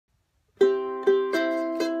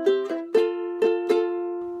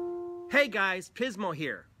Hey guys, Pismo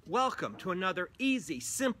here. Welcome to another easy,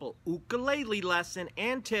 simple ukulele lesson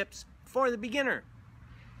and tips for the beginner.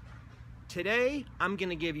 Today, I'm going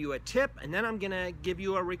to give you a tip and then I'm going to give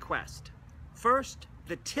you a request. First,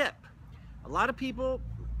 the tip. A lot of people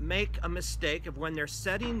make a mistake of when they're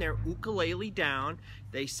setting their ukulele down,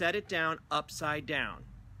 they set it down upside down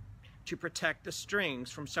to protect the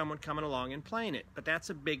strings from someone coming along and playing it. But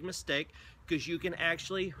that's a big mistake because you can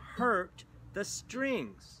actually hurt the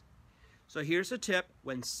strings. So here's a tip.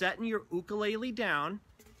 When setting your ukulele down,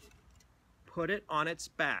 put it on its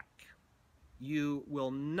back. You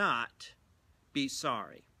will not be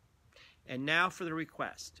sorry. And now for the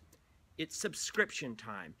request. It's subscription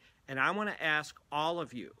time, and I want to ask all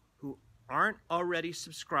of you who aren't already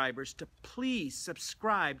subscribers to please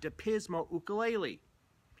subscribe to Pismo Ukulele.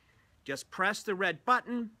 Just press the red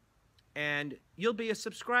button and you'll be a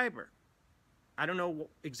subscriber. I don't know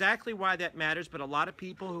exactly why that matters, but a lot of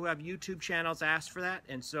people who have YouTube channels ask for that,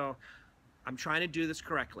 and so I'm trying to do this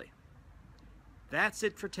correctly. That's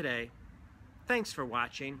it for today. Thanks for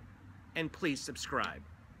watching, and please subscribe.